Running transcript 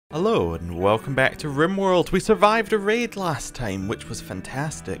Hello and welcome back to Rimworld. We survived a raid last time, which was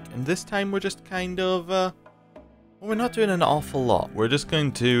fantastic, and this time we're just kind of, well, we're not doing an awful lot. We're just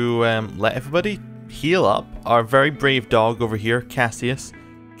going to let everybody heal up. Our very brave dog over here, Cassius,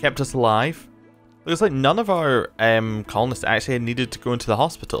 kept us alive. Looks like none of our colonists actually needed to go into the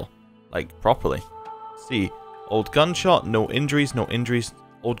hospital, like, properly. Let's see, old gunshot, no injuries,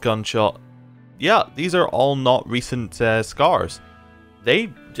 old gunshot. Yeah, these are all not recent scars.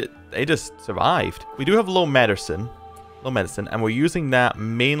 They just survived. We do have low medicine, and we're using that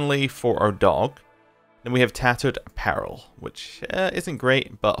mainly for our dog. Then we have tattered apparel, which isn't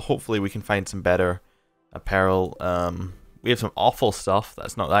great, but hopefully we can find some better apparel. We have some awful stuff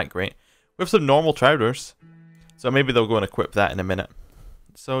that's not that great. We have some normal trousers, so maybe they'll go and equip that in a minute.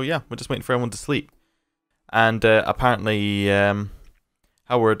 So yeah, we're just waiting for everyone to sleep. And apparently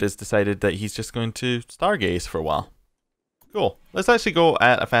Howard has decided that he's just going to stargaze for a while. Cool. Let's actually go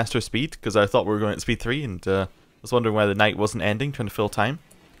at a faster speed, because I thought we were going at speed 3 and was wondering why the night wasn't ending, trying to fill time.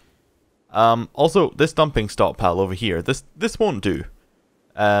 Also, this dumping stockpile over here, this won't do.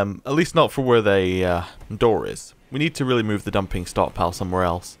 At least not for where the door is. We need to really move the dumping stockpile somewhere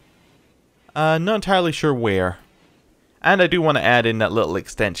else. Not entirely sure where. And I do want to add in that little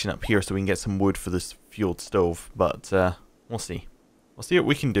extension up here so we can get some wood for this fueled stove, but we'll see. We'll see what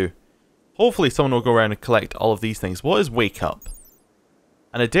we can do. Hopefully someone will go around and collect all of these things. What is Wake Up?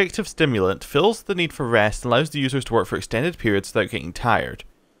 An addictive stimulant fills the need for rest and allows the users to work for extended periods without getting tired.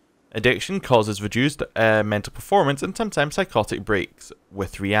 Addiction causes reduced mental performance and sometimes psychotic breaks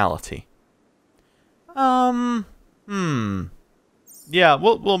with reality. Yeah,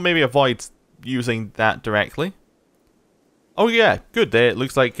 we'll maybe avoid using that directly. Oh yeah, good. It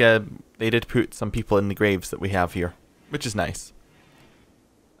looks like they did put some people in the graves that we have here, which is nice.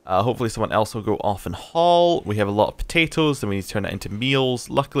 Hopefully someone else will go off and haul. We have a lot of potatoes, then we need to turn that into meals.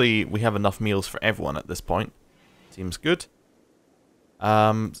 Luckily, we have enough meals for everyone at this point. Seems good.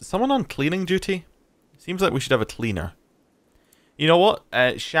 Someone on cleaning duty? Seems like we should have a cleaner. You know what?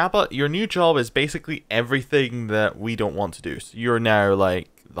 Shaba, your new job is basically everything that we don't want to do. So you're now like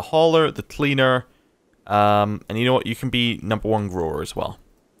the hauler, the cleaner, and you know what? You can be #1 grower as well.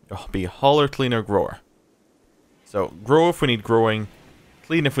 You'll be hauler, cleaner, grower. So grow if we need growing.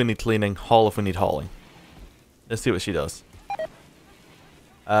 Clean if we need cleaning, haul if we need hauling. Let's see what she does.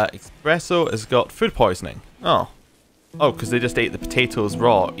 Espresso has got food poisoning. Oh, because they just ate the potatoes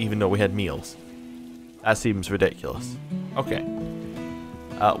raw even though we had meals. That seems ridiculous. Okay.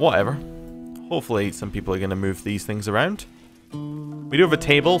 Whatever. Hopefully some people are going to move these things around. We do have a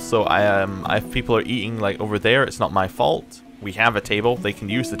table, so if people are eating like over there, it's not my fault. We have a table. They can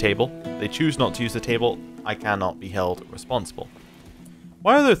use the table. If they choose not to use the table, I cannot be held responsible.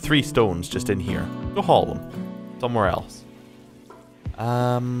 Why are there 3 stones just in here? Go haul them. Somewhere else.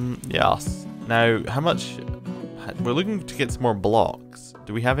 Yes. Now, how much... We're looking to get some more blocks.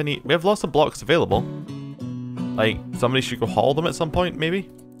 Do we have any... We have lots of blocks available. Like, somebody should go haul them at some point, maybe?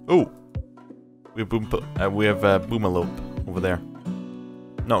 Oh! We have Boomalope over there.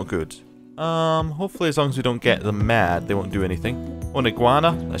 Not good. Hopefully as long as we don't get them mad, they won't do anything. Oh, an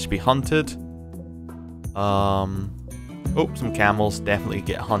iguana. That should be hunted. Oh, some camels definitely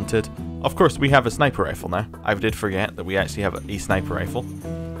get hunted. Of course, we have a sniper rifle now. I did forget that we actually have a sniper rifle.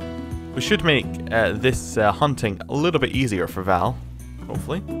 We should make this hunting a little bit easier for Val,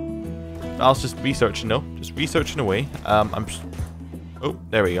 hopefully. Val's just researching, though. Just researching away. Oh,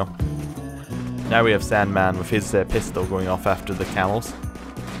 there we go. Now we have Sandman with his pistol going off after the camels.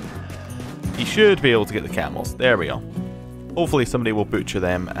 He should be able to get the camels. There we go. Hopefully somebody will butcher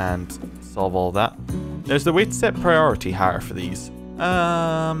them and solve all that. There's the way to set priority higher for these.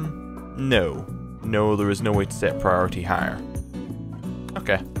 No. No, there is no way to set priority higher.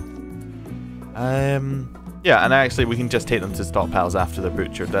 Okay. Yeah, and actually we can just take them to stockpiles after they're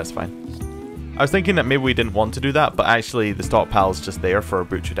butchered, that's fine. I was thinking that maybe we didn't want to do that, but actually the stockpile's just there for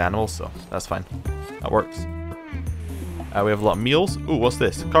butchered animals, so that's fine. That works. We have a lot of meals. Ooh, what's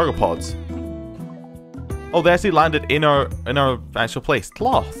this? Cargo pods. Oh, they actually landed in our actual place.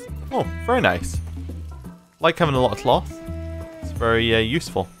 Cloth. Oh, very nice. Like having a lot of cloth. It's very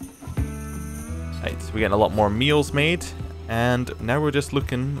useful. Right, so we're getting a lot more meals made, and now we're just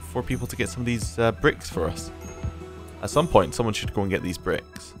looking for people to get some of these bricks for us. At some point, someone should go and get these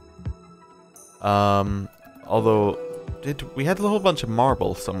bricks. Although, we had a whole bunch of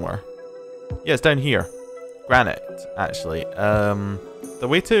marble somewhere? Yeah, it's down here. Granite, actually. The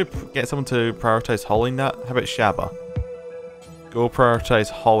way to get someone to prioritize hauling that, how about Shaba? Go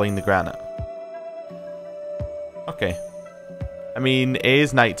prioritize hauling the granite. Okay. I mean, it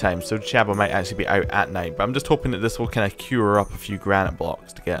is nighttime, so Chabo might actually be out at night, but I'm just hoping that this will kind of cure up a few granite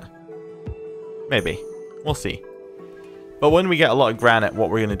blocks to get. Maybe. We'll see. But when we get a lot of granite, what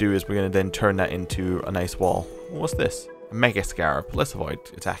we're going to do is we're going to then turn that into a nice wall. What's this? A mega scarab. Let's avoid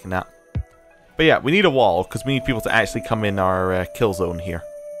attacking that. But yeah, we need a wall, because we need people to actually come in our kill zone here.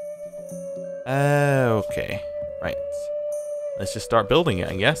 Okay. Right. Let's just start building it,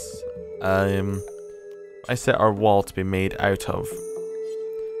 I guess. I set our wall to be made out of.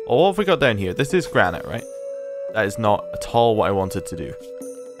 Oh, what have we got down here? This is granite, right? That is not at all what I wanted to do.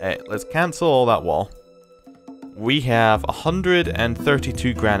 Let's cancel all that wall. We have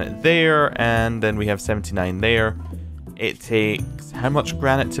 132 granite there, and then we have 79 there. It takes how much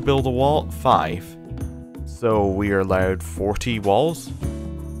granite to build a wall? 5. So we are allowed 40 walls.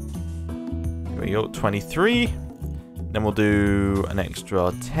 Here we go, 23. Then we'll do an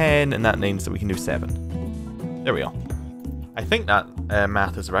extra 10, and that means that we can do 7. There we go. I think that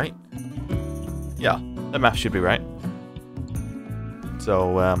math is right. Yeah, that math should be right.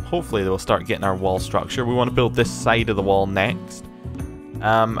 So hopefully they'll start getting our wall structure. We want to build this side of the wall next.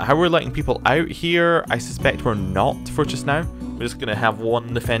 How we're letting people out here, I suspect we're not for just now. We're just going to have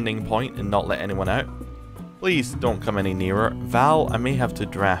one defending point and not let anyone out. Please don't come any nearer. Val, I may have to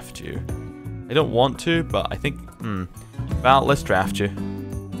draft you. I don't want to, but I think... Val, let's draft you.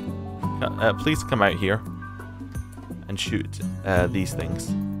 Please come out here and shoot these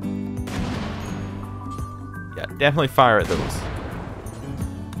things. Yeah, definitely fire at those.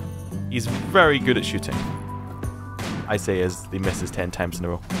 He's very good at shooting. I say as he misses 10 times in a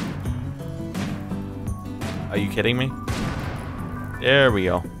row. Are you kidding me? There we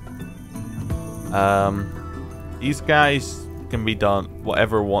go. These guys can be done.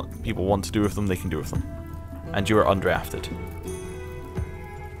 Whatever people want to do with them, they can do with them. And you are undrafted.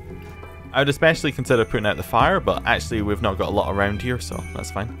 I would especially consider putting out the fire, but actually we've not got a lot around here, so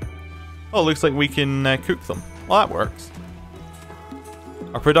that's fine. Oh, it looks like we can cook them. Well, that works.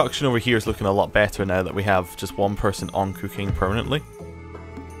 Our production over here is looking a lot better now that we have just one person on cooking permanently.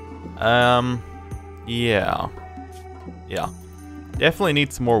 Yeah. Yeah. Definitely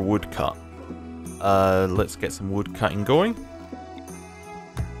need some more wood cut. Let's get some wood cutting going.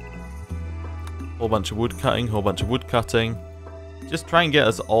 Whole bunch of wood cutting, whole bunch of wood cutting. Just try and get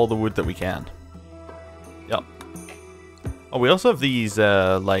us all the wood that we can. Yep. Oh, we also have these,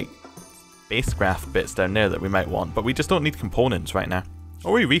 like, spacecraft bits down there that we might want, but we just don't need components right now.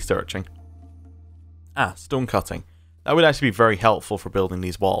 What are we researching? Ah, stone cutting. That would actually be very helpful for building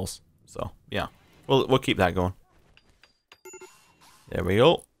these walls. So, yeah. We'll keep that going. There we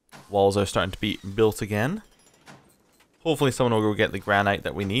go. Walls are starting to be built again. Hopefully someone will go get the granite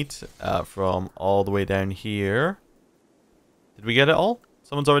that we need from all the way down here. Did we get it all?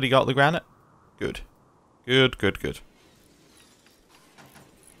 Someone's already got the granite? Good. Good, good, good.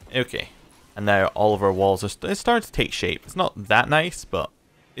 Okay. And now all of our walls are it's starting to take shape. It's not that nice, but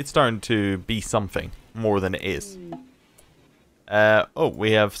it's starting to be something more than it is. Oh,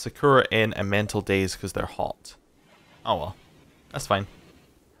 we have Sakura in a mental daze because they're hot. Oh well. That's fine.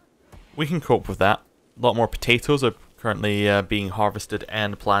 We can cope with that. A lot more potatoes are currently being harvested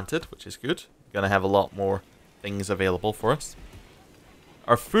and planted, which is good. Gonna have a lot more things available for us.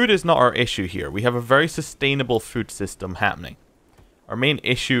 Our food is not our issue here. We have a very sustainable food system happening. Our main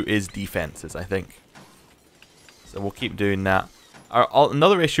issue is defenses, I think. So we'll keep doing that.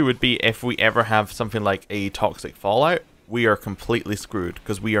 Another issue would be if we ever have something like a toxic fallout, we are completely screwed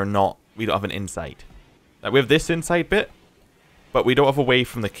because we don't have an inside. Like we have this inside bit, but we don't have a way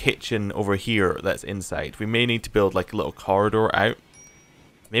from the kitchen over here that's inside. We may need to build like a little corridor out.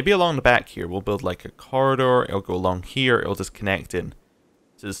 Maybe along the back here, we'll build like a corridor. It'll go along here. It'll just connect in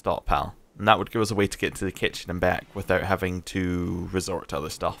to the stockpile. And that would give us a way to get to the kitchen and back without having to resort to other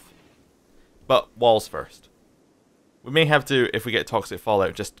stuff. But walls first. We may have to, if we get toxic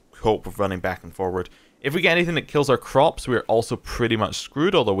fallout, just cope with running back and forward. If we get anything that kills our crops, we're also pretty much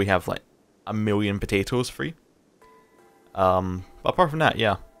screwed, although we have like 1 million potatoes free. But apart from that,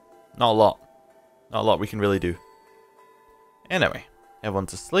 yeah, not a lot. Not a lot we can really do. Anyway,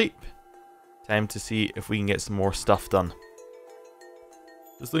 everyone's asleep. Time to see if we can get some more stuff done.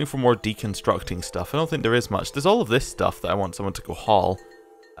 Just looking for more deconstructing stuff. I don't think there is much. There's all of this stuff that I want someone to go haul.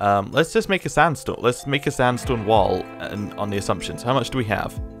 Let's just make a sandstone. Let's make a sandstone wall on the assumptions. How much do we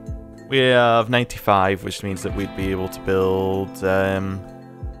have? We have 95, which means that we'd be able to build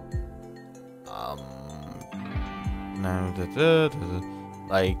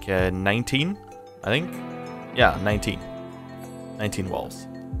like 19, I think. Yeah, 19. 19 walls.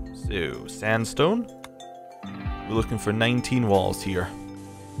 So, sandstone. We're looking for 19 walls here.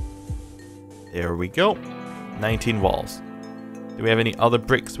 There we go. 19 walls. Do we have any other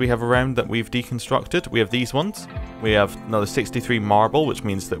bricks we have around that we've deconstructed? We have these ones. We have another 63 marble, which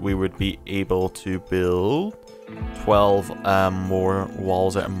means that we would be able to build 12 more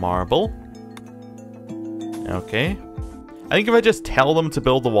walls out of marble. Okay. I think if I just tell them to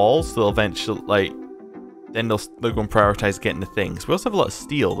build the walls, they'll eventually, like, then they'll go and prioritize getting the things. We also have a lot of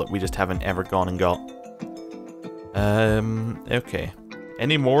steel that we just haven't ever gone and got. Okay.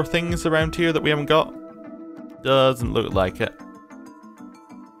 Any more things around here that we haven't got? Doesn't look like it.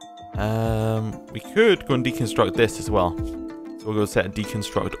 We could go and deconstruct this as well. So we'll go set a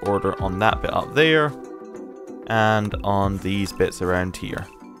deconstruct order on that bit up there. And on these bits around here.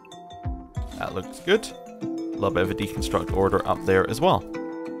 That looks good. A little bit of a deconstruct order up there as well.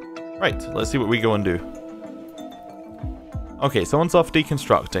 Right, let's see what we go and do. Okay, someone's off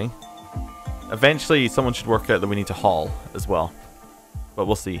deconstructing. Eventually, someone should work out that we need to haul as well. But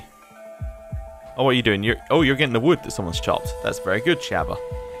we'll see. Oh, what are you doing? You're getting the wood that someone's chopped. That's very good, Shabba.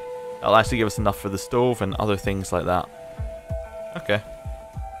 That'll actually give us enough for the stove and other things like that. Okay.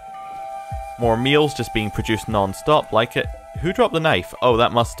 More meals just being produced non-stop, like it. Who dropped the knife? Oh,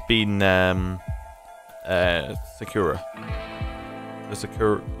 that must have been Sakura.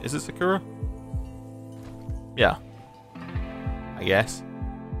 Sakura. Is it Sakura? Yeah. I guess.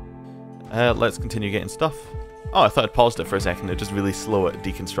 Let's continue getting stuff. Oh, I thought I'd paused it for a second. It just really slow at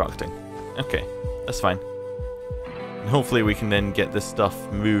deconstructing. Okay, that's fine. And hopefully we can then get this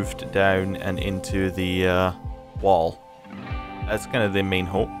stuff moved down and into the wall. That's kind of the main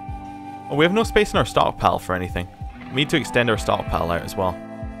hope. Oh, we have no space in our stockpile for anything. We need to extend our stockpile out as well.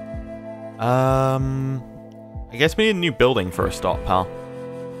 I guess we need a new building for our stockpile.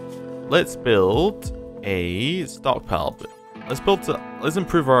 Let's build a stockpile. Let's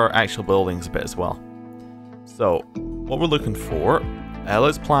improve our actual buildings a bit as well. So, what we're looking for,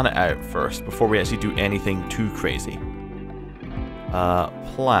 let's plan it out first before we actually do anything too crazy.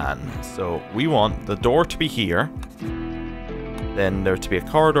 Plan. So, we want the door to be here. Then there to be a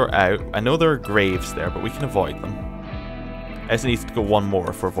corridor out. I know there are graves there, but we can avoid them. I just needs to go one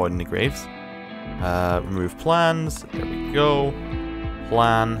more for avoiding the graves. Remove plans. There we go.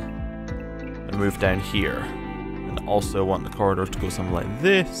 Plan. And move down here. And also want the corridor to go something like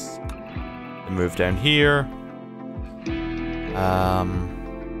this. And move down here.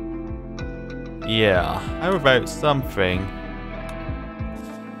 Yeah. How about something?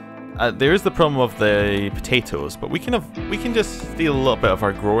 There is the problem of the potatoes, but we can just steal a little bit of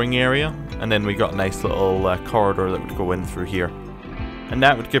our growing area, and then we got a nice little corridor that would go in through here, and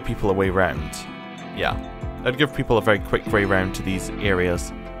that would give people a way round. Yeah, that'd give people a very quick way round to these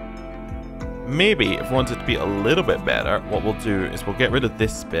areas. Maybe if we want it to be a little bit better, what we'll do is we'll get rid of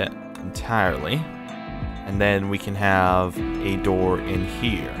this bit entirely, and then we can have a door in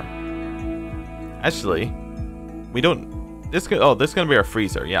here. Actually, we don't. This is gonna be our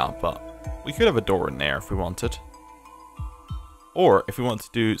freezer, yeah, but we could have a door in there if we wanted. Or if we want to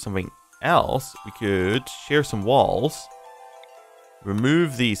do something else, we could share some walls.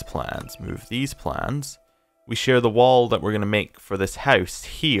 Remove these plans, move these plans. We share the wall that we're gonna make for this house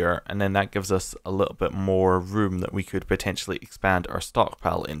here, and then that gives us a little bit more room that we could potentially expand our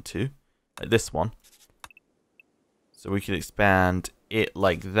stockpile into, like this one. So we could expand it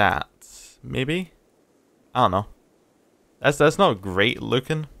like that, maybe? I don't know. That's not great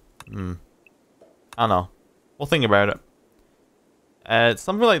looking. I don't know. We'll think about it.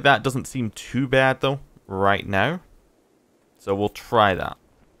 Something like that doesn't seem too bad though, right now. So we'll try that.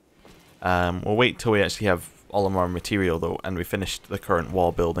 We'll wait till we actually have all of our material though, and we finished the current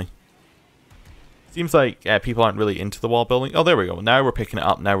wall building. Seems like people aren't really into the wall building. Oh, there we go. Now we're picking it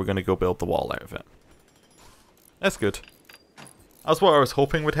up. Now we're going to go build the wall out of it. That's good. That's what I was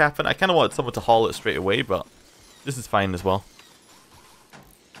hoping would happen. I kind of wanted someone to haul it straight away, but this is fine as well.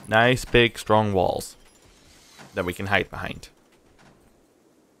 Nice, big, strong walls that we can hide behind.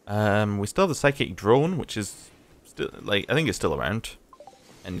 We still have the psychic drone, which is still, like, I think it's still around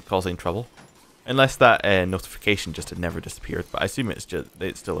and causing trouble. Unless that notification just had never disappeared, but I assume it's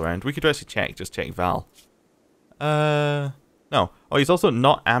still around. We could actually just check Val. No. Oh, he's also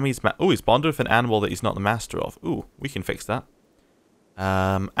not Ami's oh, he's bonded with an animal that he's not the master of. Ooh, we can fix that.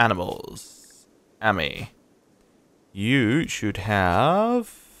 Animals. Ami. You should have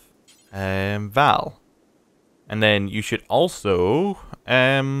Val. And then you should also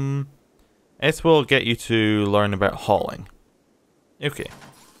it will get you to learn about hauling. Okay.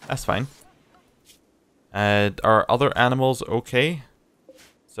 That's fine. Are other animals okay?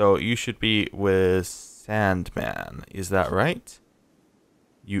 So you should be with Sandman. Is that right?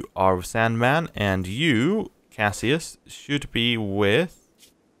 You are with Sandman, and you, Cassius, should be with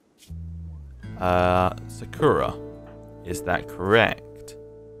Sakura. Is that correct?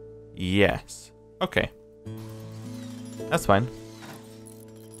 Yes. Okay. That's fine.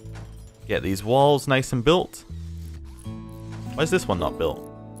 Get these walls nice and built. Why is this one not built?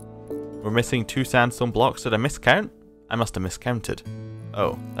 We're missing 2 sandstone blocks. Did I miscount? I must have miscounted.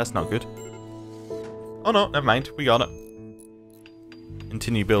 Oh, that's not good. Oh no, never mind. We got it.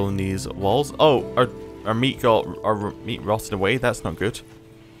 Continue building these walls. Oh, our meat rotted away. That's not good.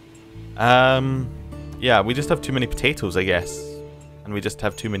 Yeah, we just have too many potatoes, I guess. And we just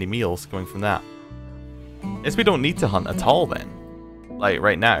have too many meals going from that. I guess we don't need to hunt at all then. Like,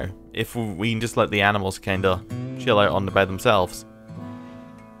 right now. If we can just let the animals kind of chill out by themselves.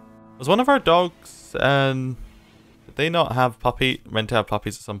 Was one of our dogs, did they not have meant to have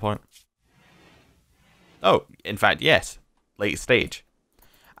puppies at some point? Oh, in fact, yes. Late stage.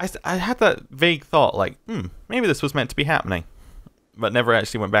 I had that vague thought, like, maybe this was meant to be happening. But never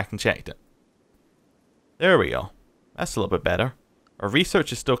actually went back and checked it. There we go. That's a little bit better. Our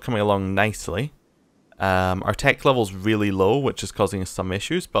research is still coming along nicely. Our tech level's really low, which is causing us some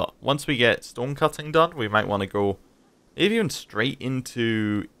issues. But once we get stone cutting done, we might want to go maybe even straight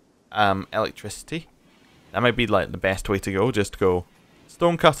into electricity. That might be like the best way to go. Just go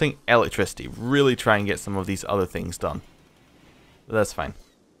stone cutting, electricity. Really try and get some of these other things done. But that's fine.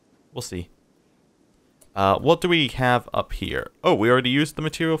 We'll see. What do we have up here? Oh, we already used the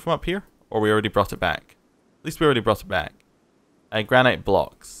material from up here? Or we already brought it back? At least we already brought it back. Granite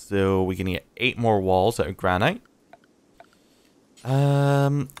blocks. So we can get 8 more walls out of granite. 8.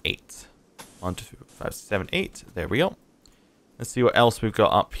 1, 2, 3, 5, 7, 8. There we go. Let's see what else we've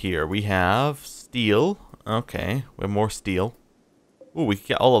got up here. We have steel. Okay, we have more steel. Ooh, we can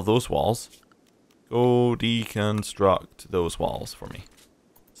get all of those walls. Go deconstruct those walls for me.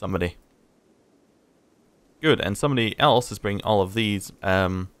 Somebody. Good, and somebody else is bringing all of these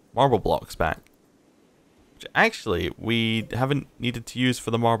marble blocks back. Which actually, we haven't needed to use for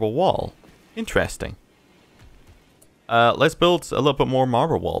the marble wall. Interesting. Let's build a little bit more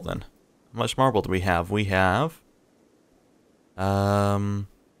marble wall then. How much marble do we have? We have... currently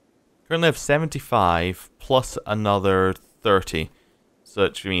have 75 plus another 30. So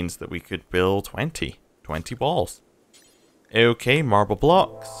which means that we could build 20 walls. Okay, marble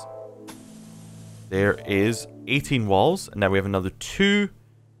blocks. There is 18 walls, and now we have another 2.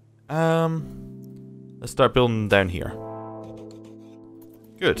 Let's start building down here.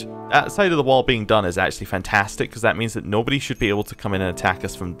 Good. That side of the wall being done is actually fantastic, because that means that nobody should be able to come in and attack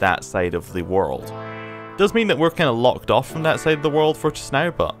us from that side of the world. Does mean that we're kind of locked off from that side of the world for just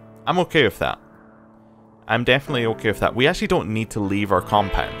now, but I'm okay with that. I'm definitely okay with that. We actually don't need to leave our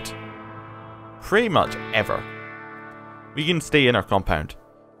compound. Pretty much ever. We can stay in our compound.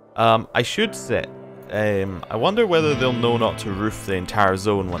 I should say, I wonder whether they'll know not to roof the entire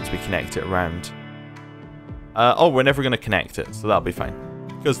zone once we connect it around. Oh, we're never going to connect it, so that'll be fine.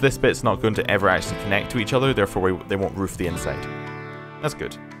 Because this bit's not going to ever actually connect to each other, therefore they won't roof the inside. That's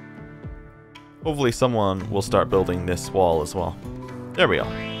good. Hopefully someone will start building this wall as well. There we go.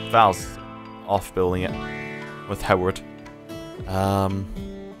 Val's off building it with Howard.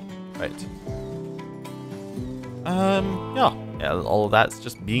 Right. Yeah, all of that's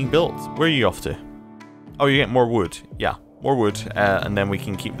just being built. Where are you off to? Oh, you get more wood. Yeah, more wood, and then we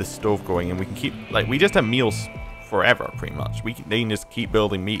can keep the stove going, and we can keep, like, we just have meals forever, pretty much. They can just keep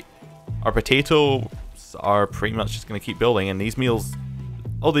building meat. Our potatoes are pretty much just going to keep building, and these meals,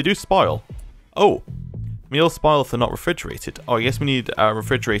 oh, they do spoil. Oh, meals spoil if they're not refrigerated. Oh, I guess we need a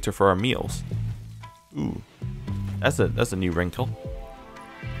refrigerator for our meals. Ooh, that's a new wrinkle.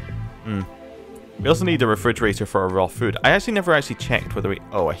 We also need a refrigerator for our raw food. I actually never checked whether we...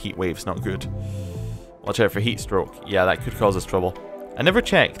 Oh, a heat wave's not good. Watch out for heat stroke. Yeah, that could cause us trouble. I never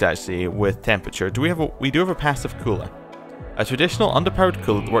checked, actually, with temperature. We do have a passive cooler. A traditional underpowered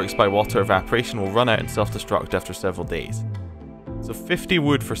cooler that works by water evaporation will run out and self-destruct after several days. So 50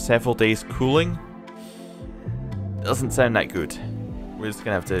 wood for several days cooling doesn't sound that good. We're just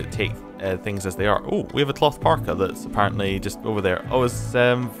going to have to take things as they are. Oh, we have a cloth parka that's apparently just over there. Oh, it's...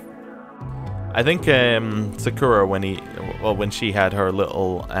 I think Sakura, when she had her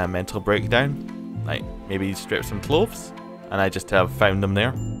little mental breakdown, like maybe stripped some clothes, and I just have found them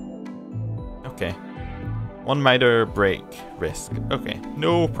there. Okay. 1 miter break risk. Okay,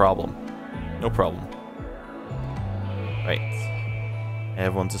 no problem. No problem. Right.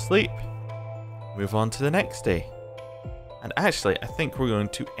 Everyone's asleep. Move on to the next day. And actually, I think we're going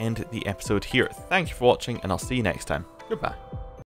to end the episode here. Thank you for watching, and I'll see you next time. Goodbye.